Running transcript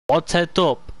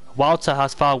1/10 up. Walter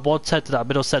has found 1/10 to that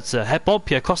middle sector. Head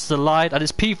bumpy across the line, and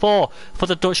it's P4 for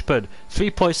the Dutchman.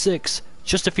 3.6.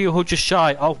 Just a few hundred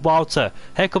shy of Walter.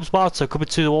 Here comes Walter coming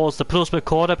towards the penultimate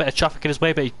corner. Bit of traffic in his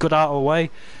way, but he's good out of the way.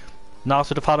 Now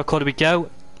to the final corner we go.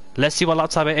 Let's see what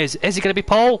lap time it is. Is it going to be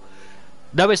pole?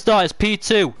 No, it's not. It's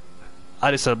P2.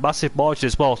 And it's a massive margin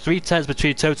as well. 3/10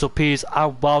 between Total P's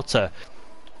and Walter.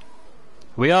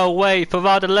 We are away for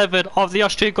round 11 of the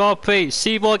Austrian Grand Prix.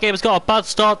 Seymour Game has got a bad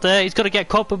start there. He's going to get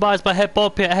compromised by Head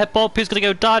Bumpy. Head Bumpy is going to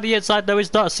go down the inside. No,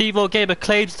 he's not. Seymour Gamer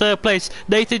claims third place.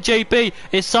 Nathan JB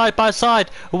is side by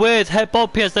side with Head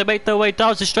Bumpy as they make their way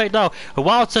down the straight now.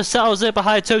 Walter settles in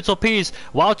behind Total P's.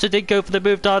 Walter did go for the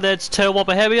move down there to turn 1,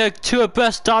 but here we are, 2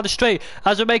 abreast down the straight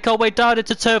as we make our way down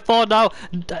into turn 4 now.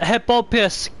 Head Bumpy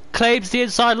claims the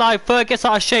inside line. Ferg gets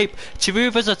out of shape.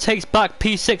 Chiruvaza takes back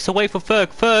P6 away from Ferg.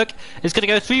 Ferg is going to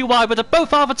go 3 wide with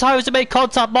both Alpha Tires to make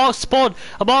contact. Mark spun.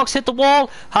 And Mark's hit the wall.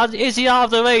 And is he out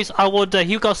of the race? I wonder.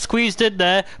 He got squeezed in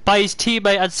there by his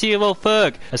teammate and Cyril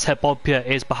Ferg as Head Bumpy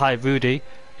is behind Rudy.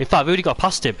 In fact, Rudy got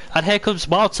past him. And here comes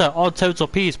Walter on Total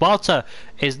P's. Walter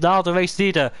is now the race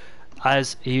leader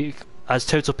as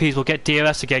Total P's will get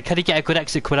DRS again. Can he get a good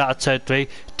exit coming out of turn 3?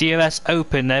 DRS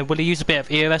open then. Will he use a bit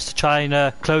of ERS to try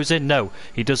and close in? No,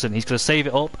 he doesn't. He's going to save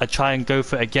it up and try and go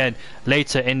for it again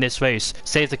later in this race.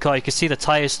 Save the car. You can see the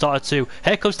tyres started to.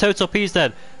 Here comes Total P's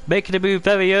then. Making a move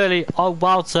very early on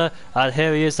Walter. And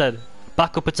here he is then.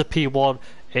 Back up into P1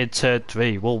 in turn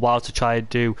 3. Will Walter try and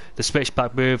do the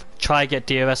switchback move, try and get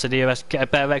DRS and ERS, get a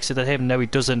better exit than him? No, he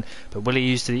doesn't. But will he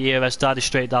use the ERS down the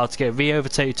straight now to get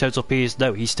re-overtaken Total P's?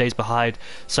 No, he stays behind.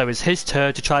 So it's his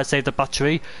turn to try and save the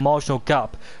battery. Marginal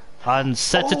gap. And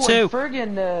set to 2.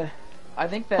 Fergan, I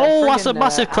think that. Oh, that's a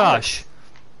massive crash.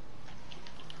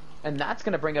 And that's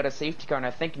going to bring out a safety car. And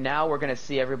I think now we're going to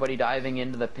see everybody diving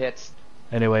into the pits.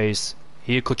 Anyways,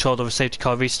 he in control of a safety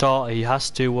car restart. He has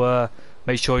to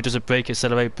make sure he doesn't brake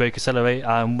accelerate,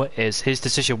 and is his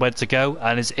decision when to go.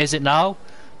 And is it now?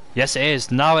 Yes, it is.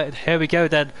 Now here we go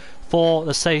then for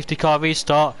the safety car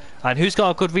restart. And who's got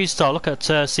a good restart? Look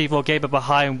at Seymour Gamer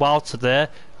behind Walter there.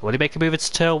 Will he make a move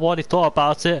into turn 1? He thought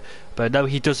about it, but no,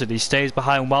 he doesn't. He stays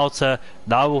behind Walter.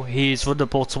 Now he's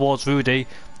vulnerable towards Rudy.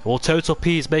 Well, Total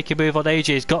P's making a move on AJ.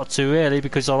 He's got to really,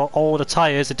 because on all the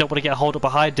tyres, they don't want to get a hold up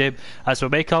behind him. As we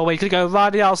make our way, he's going to go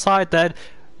right the outside then.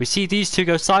 We see these two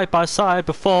go side by side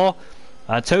before,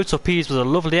 and Total P's with a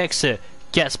lovely exit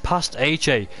gets past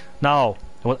AJ. Now,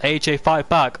 will AJ fight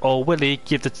back, or will he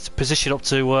give the position up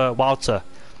to Walter?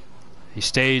 He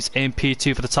stays in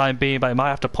P2 for the time being, but he might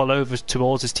have to pull over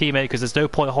towards his teammate because there's no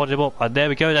point holding him up. And there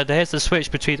we go then. Here's the switch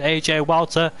between AJ and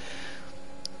Walter.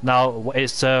 Now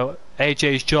it's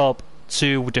AJ's job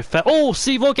to defend. Oh,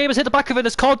 Seymour Gamer's hit the back of it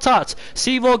as contact.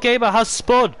 Seymour Gamer has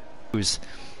spun.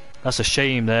 That's a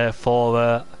shame there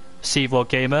for Seymour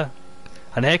Gamer.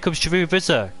 And here comes Jeroen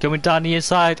Visser going down the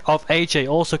inside of AJ.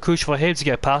 Also crucial for him to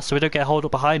get past so we don't get hold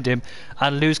up behind him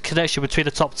and lose connection between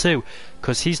the top two,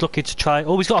 because he's looking to try.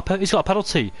 Oh, he's got a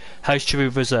penalty. How's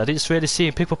Jeroen Visser? I didn't really see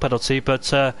him pick up a penalty, but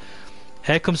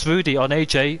here comes Rudy on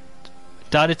AJ.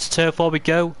 Down into turn 4 we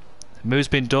go. The move's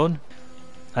been done.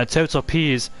 And Total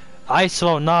P is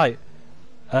ISO night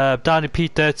down in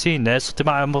P13 there.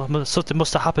 Something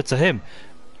must have happened to him.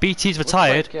 BT's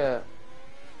retired.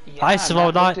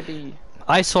 ISO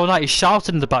night is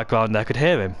shouting in the background there. I could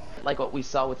hear him. Like what we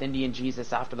saw with Indian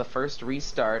Jesus after the first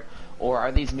restart, or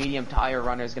are these medium tire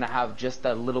runners going to have just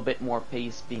a little bit more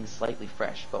pace, being slightly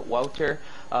fresh? But Wouter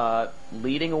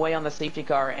leading away on the safety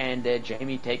car, and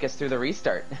Jamie, take us through the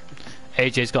restart.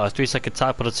 AJ's got a 3-second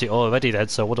time penalty already then,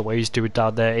 so I wonder what he's doing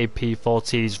down there in P14.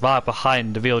 He's right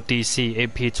behind the real DC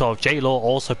in P12. J-Law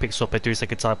also picks up a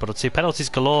 3-second time penalty. Penalties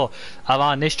galore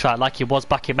around this track like he was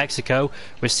back in Mexico,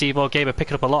 with Seymour Gamer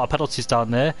picking up a lot of penalties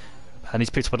down there. And he's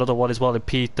picked up another one as well in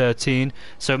P13.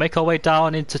 So make our way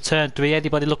down into turn 3.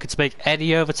 Anybody looking to make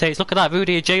any overtakes? Look at that,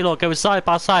 Rudy and J-Law going side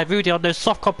by side. Rudy on those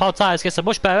soft compound tyres gets a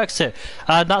much better exit.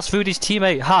 And that's Rudy's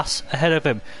teammate, Haas, ahead of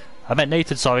him. I meant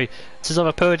Nathan, sorry. This is on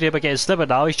the podium, but getting slimmer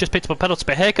now. He's just picked up a penalty,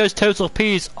 but here goes Total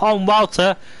P's on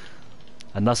Wouter.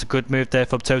 And that's a good move there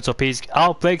from Total P's.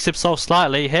 Outbreaks himself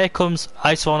slightly. Here comes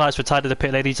ISO Nights retired in the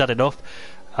pit lane. He's had enough.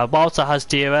 And Wouter has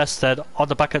DRS then on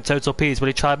the back of Total P's. Will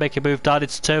he try and make a move down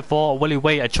into turn 4, or will he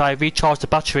wait and try and recharge the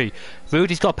battery?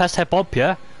 Rudy's got pest head bump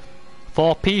here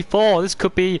for P4. This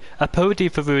could be a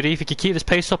podium for Rudy if he can keep this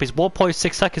pace up. He's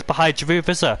 1.6 seconds behind Jeroen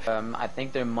Visser. I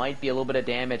think there might be a little bit of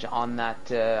damage on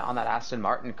that Aston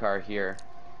Martin car here.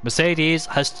 Mercedes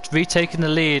has retaken the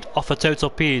lead off of Total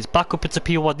P's. Back up into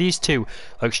P1. These two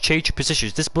are exchanging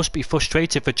positions. This must be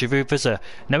frustrating for Giroud Vizza.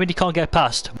 Knowing he can't get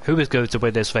past, who is going to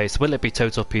win this race? Will it be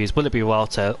Total P's? Will it be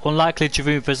Walter? Unlikely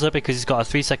Giroud Vizza because he's got a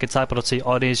 3-second time penalty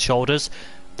on his shoulders.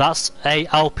 That's a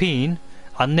Alpine.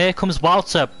 And there comes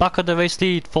Walter back on the race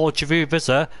lead for Giroud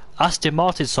Vizza. Aston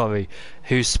Martin, sorry,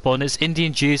 who spun. It's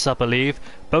Indian G's, I believe.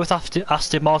 Both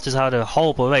Aston Martins had a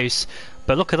horrible race.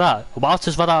 But look at that,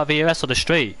 Walter's run out of ERS on the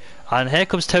straight, and here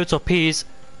comes Total P's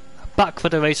back for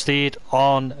the race lead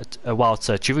on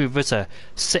Walter. Giroud Vizza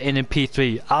sitting in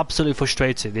P3, absolutely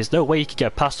frustrating. There's no way he can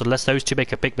get past unless those two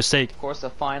make a big mistake. Of course,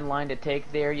 a fine line to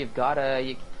take there. You've got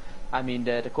to,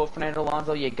 to quote Fernando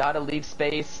Alonso, you got to leave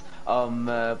space.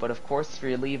 But of course, if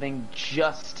you're leaving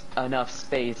just enough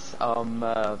space,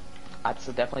 that's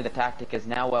definitely the tactic. Is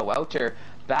now Wouter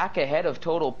back ahead of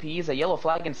Total P's, a yellow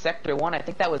flag in Sector 1. I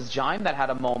think that was Jaime that had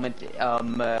a moment,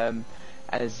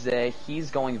 as he's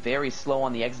going very slow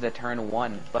on the exit of Turn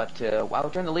 1. But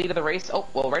Wouter in the lead of the race. Oh,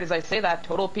 well, right as I say that,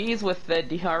 Total P's with the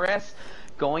DRS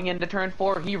going into Turn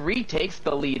 4. He retakes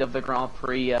the lead of the Grand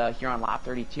Prix here on lap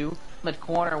 32. Mid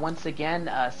corner once again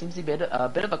seems to be a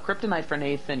bit of a kryptonite for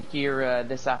Nathan here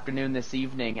this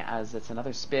evening, as it's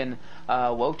another spin.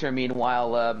 Wouter,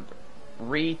 meanwhile,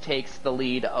 retakes the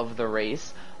lead of the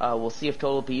race. We'll see if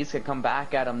Total P's can come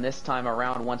back at him this time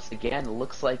around once again.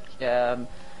 Looks like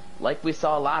we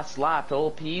saw last lap,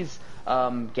 Total P's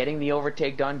getting the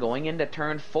overtake done going into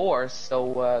Turn 4.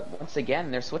 So once again,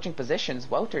 they're switching positions.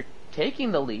 Wouter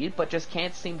taking the lead, but just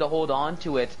can't seem to hold on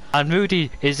to it. And Rudy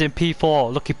is in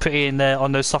P4, looking pretty in there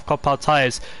on those soft compound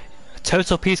tyres.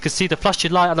 Total P's can see the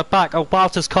flashing light on the back of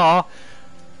Wouter's car.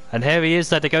 And here he is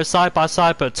there, they go side by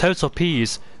side, but Total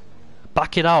P's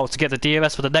backing out to get the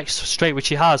DRS for the next straight, which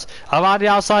he has. Around the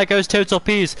outside goes Total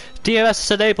P's. DRS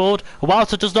is enabled.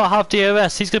 Wouter does not have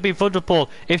DRS. He's going to be vulnerable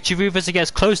if Giroud Vizza gets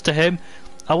close to him.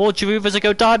 And will Giroud Vizza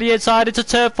go down the inside into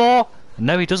Turn 4?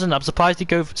 No, he doesn't. I'm surprised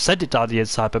he send it down the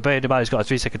inside, but bearing in mind he's got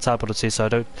a 3-second time penalty, so I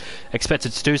don't expect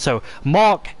him to do so.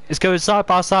 Mark is going side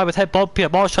by side with head bumpy.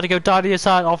 Mark's trying to go down the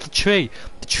inside of the tree.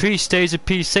 The tree stays in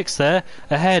P6 there,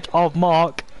 ahead of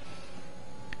Mark.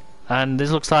 And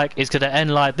this looks like it's going to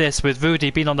end like this with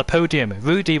Rudy being on the podium.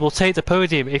 Rudy will take the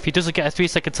podium if he doesn't get a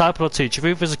 3-second time penalty.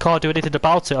 Giroud Vizza can't do anything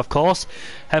about it, of course.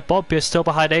 Head bumpy is still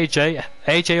behind AJ.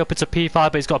 AJ up into P5,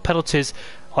 but he's got penalties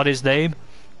on his name.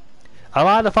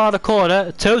 Around the final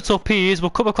corner, Total P's will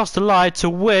come across the line to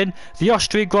win the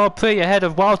Austrian Grand Prix ahead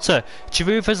of Wouter.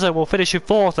 Giroud Vizza will finish in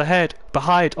 4th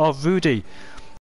behind of Rudy.